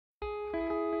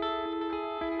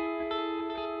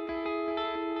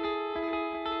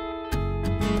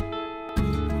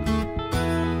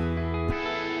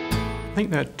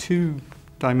think there are two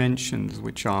dimensions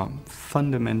which are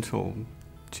fundamental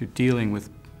to dealing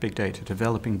with big data,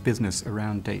 developing business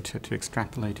around data, to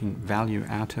extrapolating value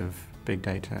out of big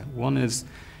data. One is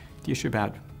the issue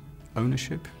about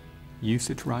ownership,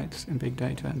 usage rights in big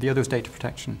data. The other is data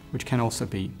protection, which can also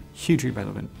be hugely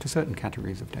relevant to certain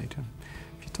categories of data.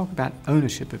 If you talk about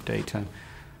ownership of data,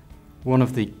 one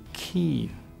of the key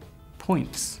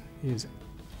points is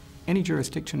any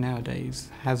jurisdiction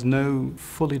nowadays has no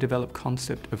fully developed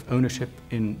concept of ownership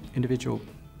in individual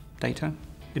data.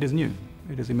 It is new,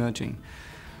 it is emerging.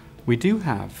 We do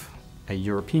have a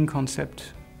European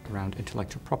concept around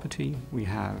intellectual property. We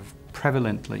have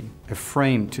prevalently a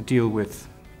frame to deal with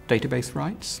database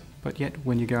rights, but yet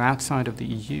when you go outside of the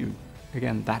EU,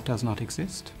 again, that does not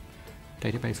exist.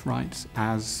 Database rights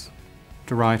as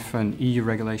derived from EU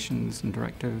regulations and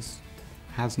directives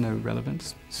has no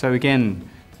relevance. So again,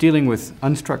 dealing with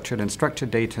unstructured and structured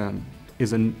data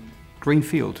is a green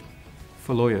field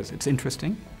for lawyers. It's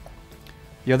interesting.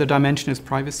 The other dimension is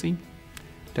privacy,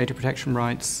 data protection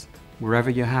rights,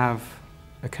 wherever you have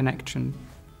a connection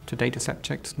to data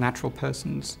subjects, natural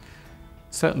persons,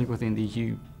 certainly within the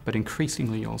EU, but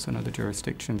increasingly also in other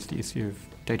jurisdictions, the issue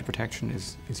of data protection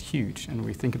is huge. And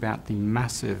we think about the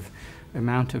massive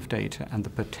amount of data and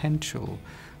the potential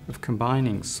of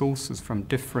combining sources from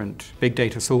different big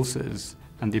data sources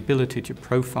and the ability to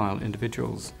profile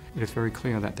individuals. It is very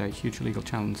clear that there are huge legal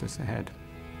challenges ahead.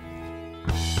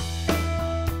 I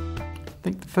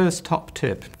think the first top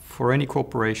tip for any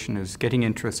corporation is getting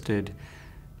interested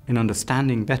in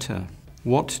understanding better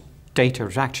what data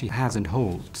it actually has and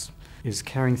holds, is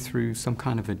carrying through some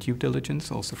kind of a due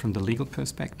diligence also from the legal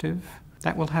perspective.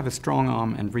 That will have a strong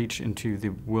arm and reach into the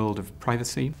world of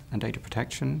privacy and data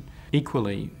protection.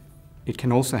 Equally, it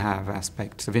can also have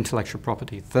aspects of intellectual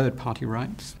property, third-party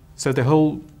rights. So the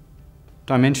whole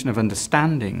dimension of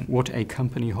understanding what a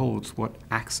company holds, what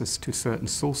access to certain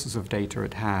sources of data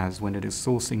it has when it is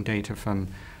sourcing data from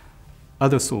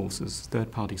other sources,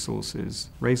 third-party sources,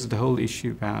 raises the whole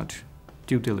issue about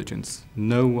due diligence.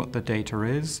 Know what the data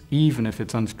is, even if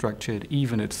it's unstructured,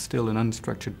 even if it's still an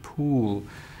unstructured pool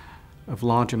of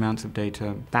large amounts of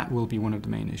data. That will be one of the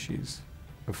main issues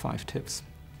of 5 tips.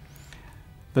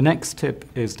 The next tip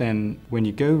is then when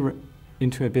you go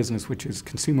into a business which is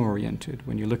consumer-oriented,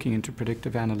 when you're looking into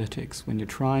predictive analytics, when you're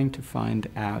trying to find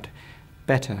out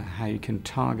better how you can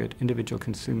target individual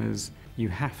consumers, you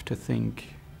have to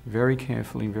think very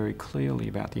carefully and very clearly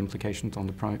about the implications on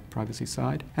the privacy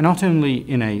side. And not only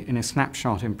in a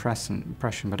snapshot impression,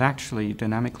 but actually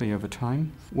dynamically over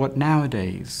time. What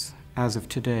nowadays, as of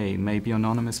today, may be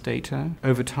anonymous data,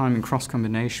 over time in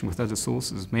cross-combination with other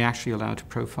sources may actually allow to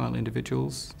profile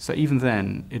individuals. So even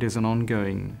then, it is an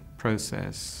ongoing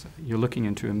process. You're looking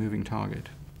into a moving target.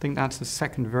 I think that's the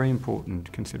second very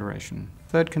important consideration.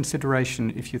 Third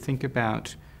consideration, if you think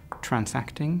about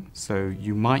transacting, so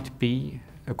you might be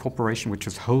a corporation which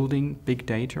is holding big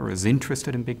data or is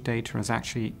interested in big data, is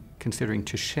actually considering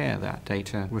to share that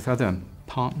data with other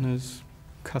partners,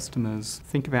 customers.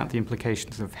 Think about the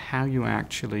implications of how you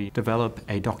actually develop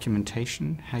a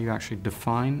documentation, how you actually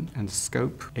define and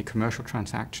scope a commercial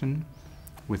transaction,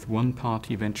 with one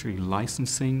party eventually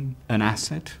licensing an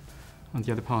asset and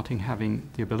the other party having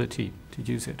the ability to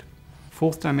use it.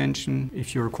 Fourth dimension,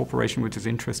 if you're a corporation which is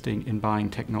interested in buying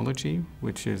technology,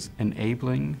 which is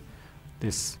enabling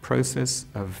this process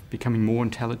of becoming more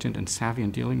intelligent and savvy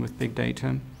in dealing with big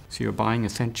data, so you're buying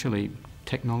essentially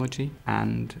technology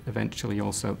and eventually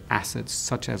also assets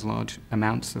such as large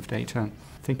amounts of data.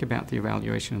 Think about the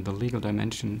evaluation of the legal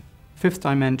dimension. Fifth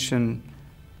dimension,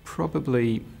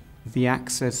 probably the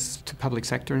access to public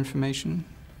sector information.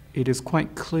 It is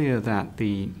quite clear that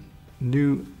the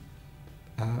new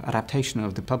adaptation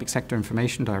of the Public Sector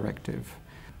Information Directive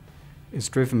is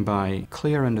driven by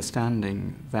clear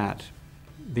understanding that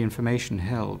the information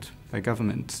held by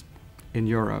governments in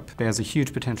Europe, there's a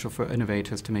huge potential for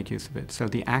innovators to make use of it. So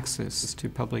the access to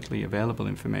publicly available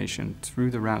information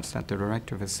through the routes that the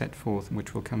directive has set forth, and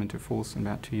which will come into force in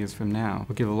about 2 years from now,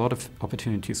 will give a lot of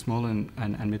opportunity to small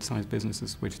and mid-sized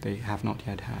businesses which they have not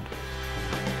yet had.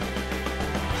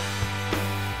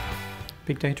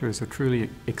 Big data is a truly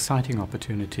exciting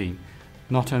opportunity,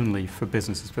 not only for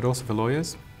businesses but also for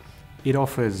lawyers. It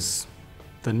offers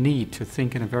the need to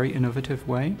think in a very innovative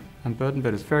way, and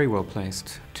Burdenberg is very well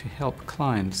placed to help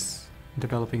clients in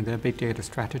developing their big data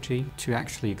strategy to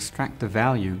actually extract the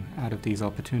value out of these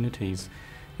opportunities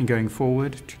in going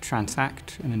forward, to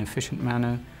transact in an efficient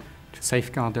manner, to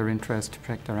safeguard their interest, to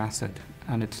protect their asset,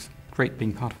 and it's great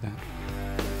being part of that.